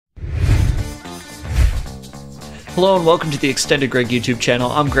Hello and welcome to the XtendedGreg YouTube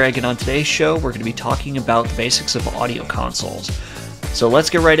channel. I'm Greg, and on today's show we're going to be talking about the basics of audio consoles. So let's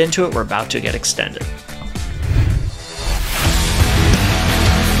get right into it. We're about to get extended.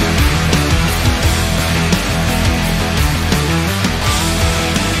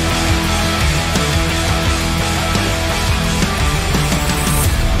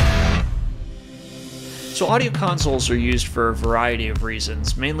 So audio consoles are used for a variety of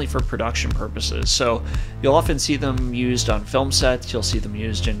reasons, mainly for production purposes. So you'll often see them used on film sets, you'll see them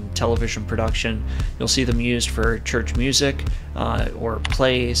used in television production, you'll see them used for church music or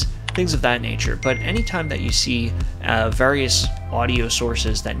plays, things of that nature. But anytime that you see various audio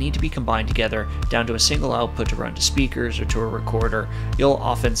sources that need to be combined together down to a single output to run to speakers or to a recorder, you'll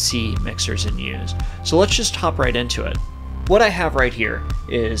often see mixers in use. So let's just hop right into it. What I have right here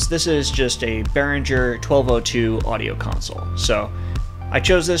is, this is just a Behringer Xenyx audio console. So I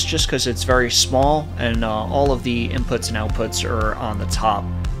chose this just because it's very small and all of the inputs and outputs are on the top,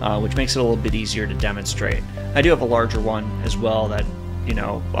 which makes it a little bit easier to demonstrate. I do have a larger one as well that,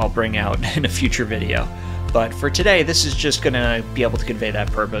 I'll bring out in a future video. But for today, this is just going to be able to convey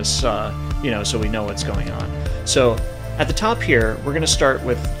that purpose, so we know what's going on. So at the top here, we're going to start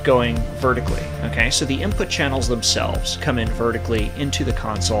with going vertically, okay? So the input channels themselves come in vertically into the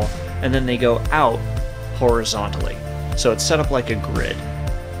console, and then they go out horizontally. So it's set up like a grid.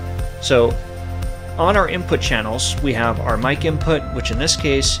 So on our input channels, we have our mic input, which in this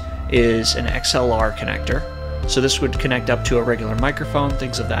case is an XLR connector. So this would connect up to a regular microphone,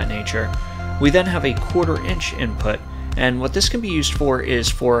 things of that nature. We then have a 1/4 inch input, and what this can be used for is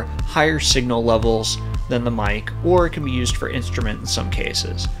for higher signal levels than the mic, or it can be used for instrument in some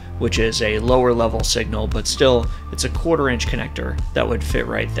cases, which is a lower level signal, but still it's a 1/4 inch connector that would fit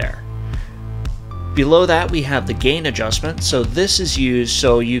right there. Below that we have the gain adjustment. So this is used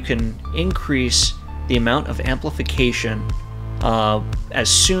so you can increase the amount of amplification as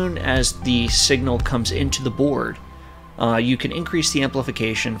soon as the signal comes into the board. You can increase the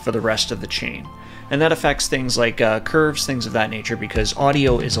amplification for the rest of the chain. And that affects things like curves, things of that nature, because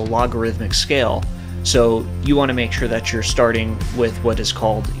audio is a logarithmic scale. So you want to make sure that you're starting with what is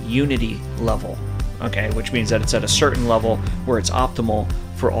called unity level, okay, which means that it's at a certain level where it's optimal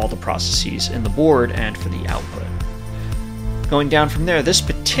for all the processes in the board and for the output. Going down from there, this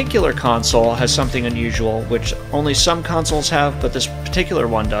particular console has something unusual, which only some consoles have, but this particular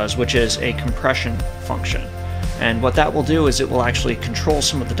one does, which is a compression function. And what that will do is it will actually control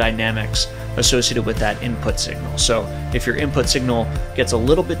some of the dynamics associated with that input signal. So if your input signal gets a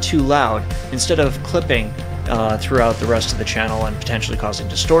little bit too loud, instead of clipping throughout the rest of the channel and potentially causing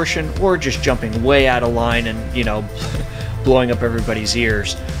distortion, or just jumping way out of line and blowing up everybody's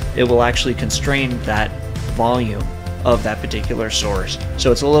ears, it will actually constrain that volume of that particular source,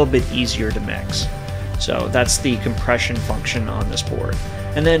 so it's a little bit easier to mix. So that's the compression function on this board.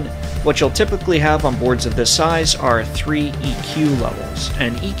 And then what you'll typically have on boards of this size are 3 EQ levels,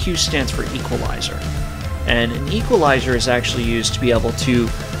 and EQ stands for equalizer. And an equalizer is actually used to be able to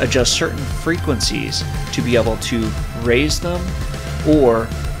adjust certain frequencies to be able to raise them or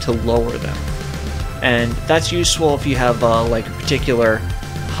to lower them. And that's useful if you have like a particular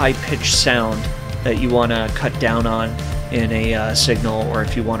high-pitched sound that you want to cut down on in a signal, or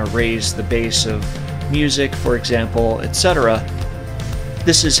if you want to raise the bass of music, for example, etc.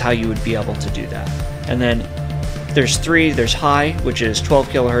 This is how you would be able to do that. And then there's high, which is 12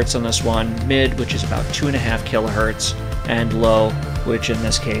 kilohertz on this one, mid, which is about 2.5 kilohertz, and low, which in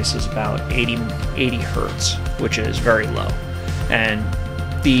this case is about 80 hertz, which is very low. And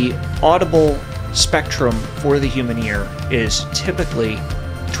the audible spectrum for the human ear is typically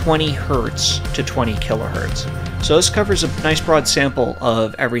 20 hertz to 20 kilohertz. So this covers a nice broad sample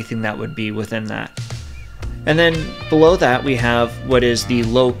of everything that would be within that. And then below that we have what is the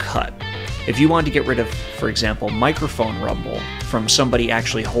low cut. If you want to get rid of, for example, microphone rumble from somebody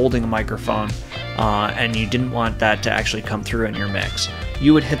actually holding a microphone and you didn't want that to actually come through in your mix,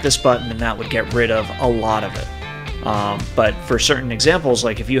 you would hit this button and that would get rid of a lot of it. But for certain examples,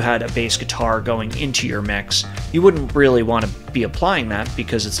 like if you had a bass guitar going into your mix, you wouldn't really want to be applying that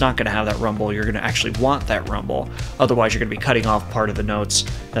because it's not going to have that rumble. You're going to actually want that rumble. Otherwise, you're going to be cutting off part of the notes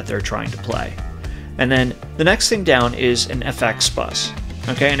that they're trying to play. And then the next thing down is an FX bus.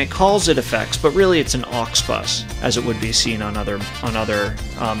 Okay, and it calls it effects, but really it's an aux bus, as it would be seen on other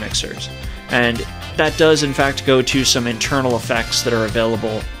mixers. And that does in fact go to some internal effects that are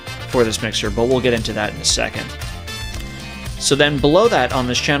available for this mixer, but we'll get into that in a second. So then below that on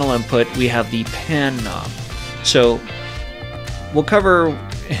this channel input, we have the pan knob. So we'll cover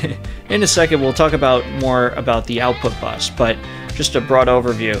in a second, we'll talk more about the output bus, but just a broad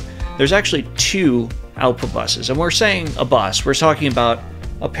overview. There's actually 2 output buses. And we're saying a bus, we're talking about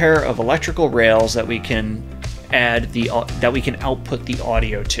a pair of electrical rails that we can output the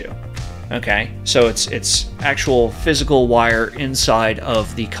audio to. Okay, so it's actual physical wire inside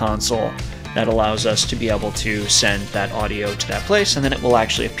of the console that allows us to be able to send that audio to that place, and then it will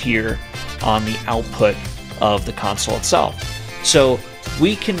actually appear on the output of the console itself. So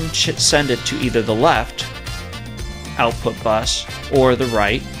we can send it to either the left output bus or the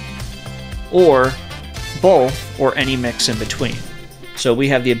right, or both, or any mix in between. So we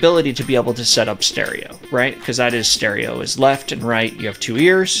have the ability to be able to set up stereo, right? Because that is stereo, is left and right. You have two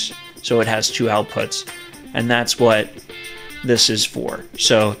ears, so it has two outputs, and that's what this is for.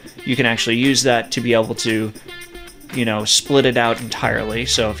 So you can actually use that to be able to, you know, split it out entirely.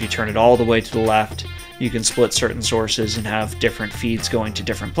 So if you turn it all the way to the left, you can split certain sources and have different feeds going to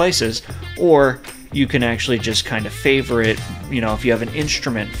different places, or you can actually just kind of favor it. You know, if you have an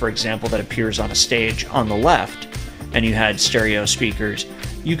instrument, for example, that appears on a stage on the left, and you had stereo speakers,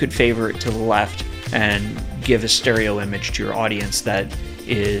 you could favor it to the left and give a stereo image to your audience that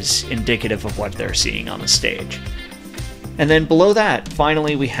is indicative of what they're seeing on the stage. And then below that,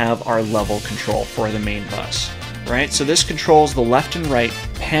 finally, we have our level control for the main bus, right? So this controls the left and right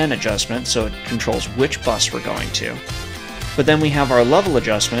pan adjustment, so it controls which bus we're going to. But then we have our level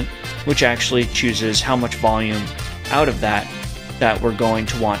adjustment, which actually chooses how much volume out of that we're going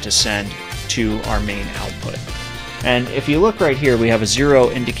to want to send to our main output. And if you look right here, we have a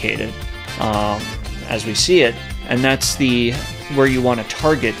 0 indicated as we see it, and that's where you want to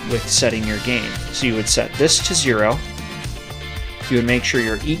target with setting your gain. So you would set this to 0. You would make sure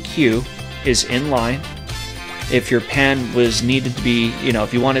your EQ is in line. If your pan was needed to be, you know,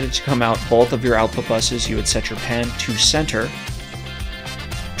 if you wanted it to come out both of your output buses, you would set your pan to center.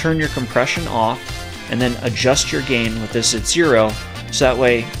 Turn your compression off, and then adjust your gain with this at 0, so that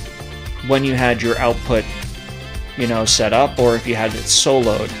way when you had your output, you know, set up, or if you had it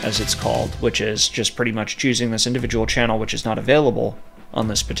soloed, as it's called, which is just pretty much choosing this individual channel which is not available on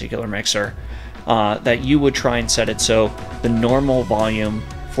this particular mixer, that you would try and set it so the normal volume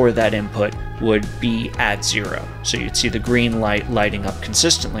for that input would be at 0. So you'd see the green light lighting up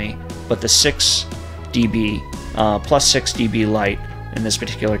consistently, but the 6 dB plus 6 dB light in this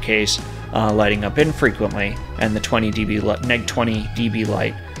particular case lighting up infrequently, and the 20 dB neg 20 dB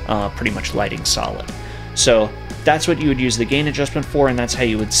light pretty much lighting solid. So that's what you would use the gain adjustment for, and that's how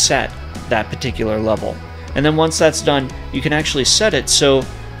you would set that particular level. And then once that's done, you can actually set it so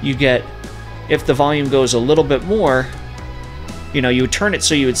you get, if the volume goes a little bit more, you know, you would turn it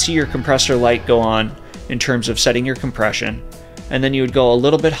so you would see your compressor light go on in terms of setting your compression, and then you would go a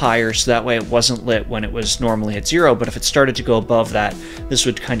little bit higher so that way it wasn't lit when it was normally at 0, but if it started to go above that, this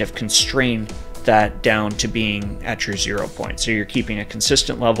would kind of constrain that down to being at your 0 point. So you're keeping a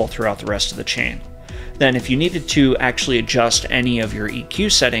consistent level throughout the rest of the chain. Then if you needed to actually adjust any of your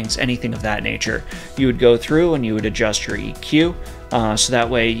EQ settings, anything of that nature, you would go through and you would adjust your EQ. So that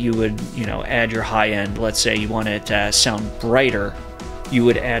way you would, you know, add your high end. Let's say you want it to sound brighter, you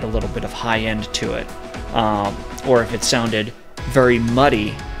would add a little bit of high end to it. Or if it sounded very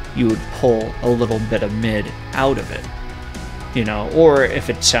muddy, you would pull a little bit of mid out of it. You know, or if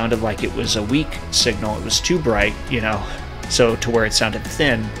it sounded like it was a weak signal, it was too bright, you know, so to where it sounded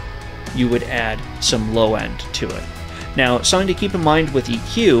thin, you would add some low end to it. Now, something to keep in mind with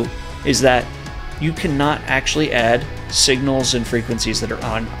EQ is that you cannot actually add signals and frequencies that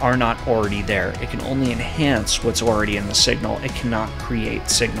are not already there. It can only enhance what's already in the signal. It cannot create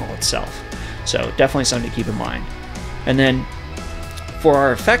signal itself. So definitely something to keep in mind. And then for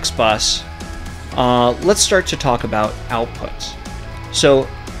our effects bus, let's start to talk about outputs. So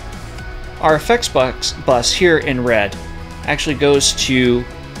our effects bus here in red actually goes to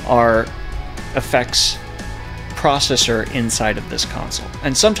our effects processor inside of this console.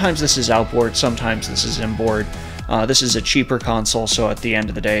 And sometimes this is outboard, sometimes this is inboard. This is a cheaper console, so at the end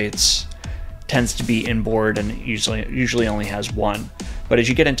of the day it tends to be inboard and usually only has one. But as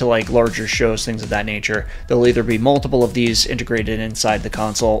you get into like larger shows, things of that nature, there'll either be multiple of these integrated inside the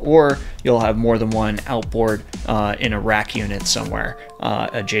console, or you'll have more than one outboard in a rack unit somewhere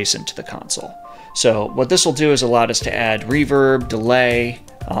adjacent to the console. So what this will do is allow us to add reverb, delay,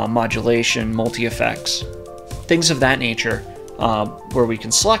 modulation, multi-effects, things of that nature, where we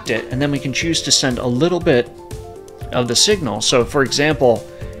can select it, and then we can choose to send a little bit of the signal. So for example,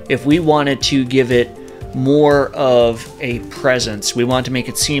 if we wanted to give it more of a presence, we want to make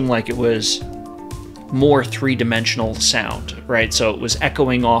it seem like it was more three-dimensional sound, right? So it was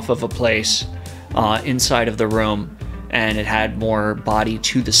echoing off of a place inside of the room, and it had more body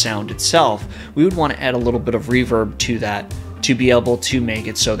to the sound itself. We would want to add a little bit of reverb to that to be able to make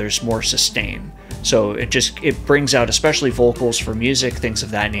it so there's more sustain. So it brings out especially vocals for music, things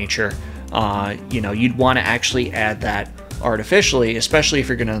of that nature. You'd want to actually add that artificially, especially if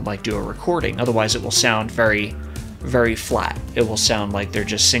you're going to like do a recording. Otherwise it will sound very, very flat. It will sound like they're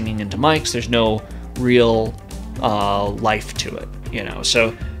just singing into mics. There's no real life to it,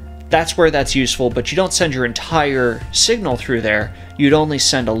 So that's where that's useful, but you don't send your entire signal through there. You'd only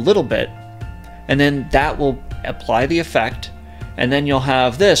send a little bit, and then that will apply the effect, and then you'll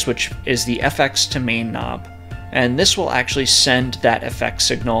have this, which is the FX to main knob, and this will actually send that effect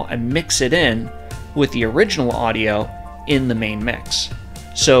signal and mix it in with the original audio in the main mix.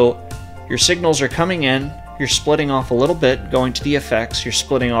 So your signals are coming in, you're splitting off a little bit, going to the effects, you're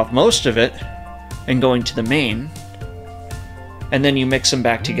splitting off most of it and going to the main, and then you mix them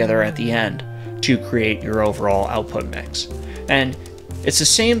back together at the end to create your overall output mix. And it's the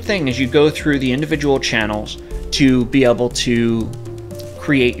same thing as you go through the individual channels to be able to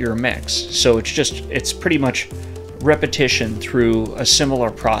create your mix. So it's pretty much repetition through a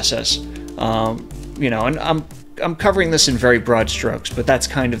similar process. And I'm covering this in very broad strokes, but that's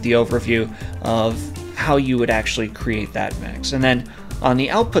kind of the overview of how you would actually create that mix. And then on the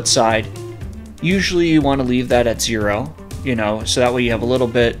output side, usually you want to leave that at 0, so that way you have a little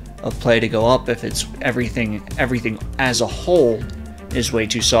bit of play to go up if it's everything as a whole is way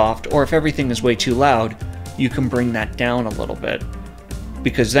too soft, or if everything is way too loud, you can bring that down a little bit,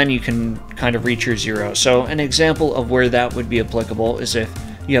 because then you can kind of reach your 0. So an example of where that would be applicable is if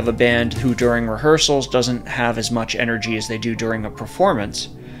you have a band who during rehearsals doesn't have as much energy as they do during a performance.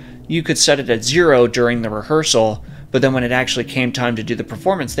 You could set it at 0 during the rehearsal, but then when it actually came time to do the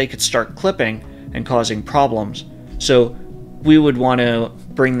performance, they could start clipping and causing problems. So we would want to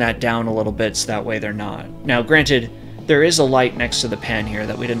bring that down a little bit so that way they're not. Now granted, there is a light next to the pan here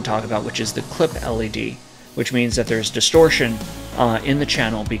that we didn't talk about, which is the clip LED, which means that there's distortion in the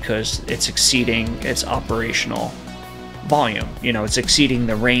channel because it's exceeding its operational volume. It's exceeding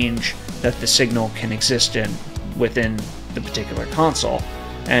the range that the signal can exist in within the particular console.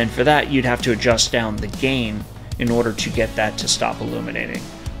 And for that, you'd have to adjust down the gain in order to get that to stop illuminating.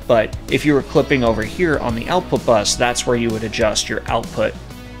 But if you were clipping over here on the output bus, that's where you would adjust your output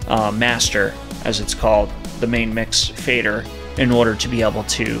master, as it's called, the main mix fader, in order to be able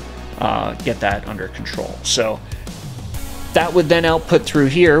to get that under control. So that would then output through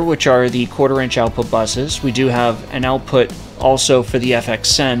here, which are the 1/4-inch output buses. We do have an output also for the FX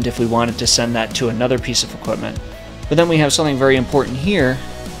send if we wanted to send that to another piece of equipment. But then we have something very important here,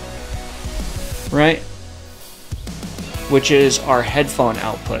 right? Which is our headphone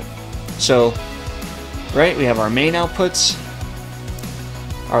output. So, right, we have our main outputs,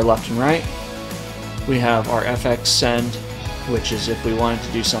 our left and right. We have our FX send, which is if we wanted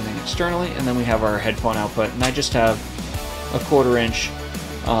to do something externally, and then we have our headphone output. And I just have a 1/4-inch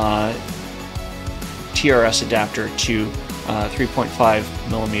TRS adapter to 3.5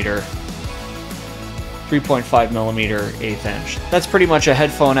 millimeter 1/8 inch. That's pretty much a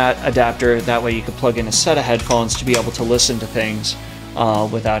headphone adapter. That way you could plug in a set of headphones to be able to listen to things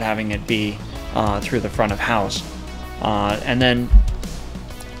without having it be through the front of house. And then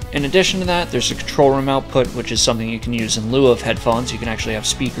in addition to that, there's a control room output, which is something you can use in lieu of headphones. You can actually have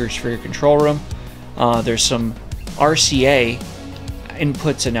speakers for your control room. There's some RCA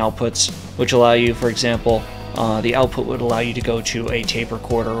inputs and outputs, which allow you, for example, the output would allow you to go to a tape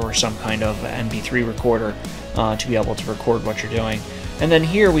recorder or some kind of MP3 recorder to be able to record what you're doing. And then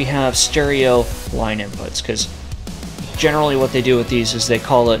here we have stereo line inputs, because generally what they do with these is they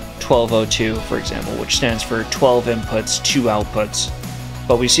call it 1202, for example, which stands for 12 inputs, 2 outputs.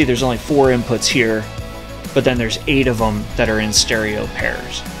 But we see there's only 4 inputs here, but then there's 8 of them that are in stereo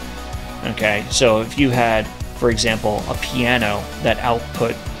pairs. Okay, so if you had, for example, a piano that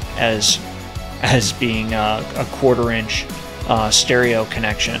output as being a 1/4-inch stereo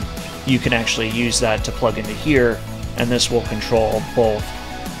connection, you can actually use that to plug into here, and this will control both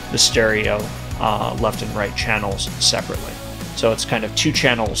the stereo left and right channels separately. So it's kind of 2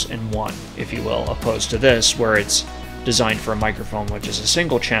 channels in one, if you will, opposed to this where it's designed for a microphone, which is a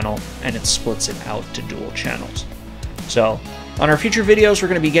single channel, and it splits it out to dual channels. So on our future videos, we're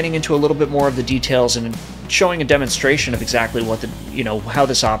going to be getting into a little bit more of the details and showing a demonstration of exactly what how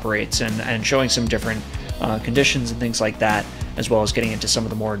this operates, and showing some different conditions and things like that, as well as getting into some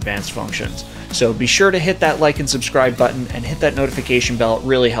of the more advanced functions. So be sure to hit that like and subscribe button and hit that notification bell. It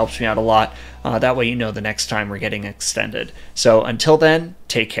really helps me out a lot. That way you know the next time we're getting extended. So until then,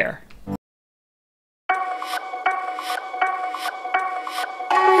 take care.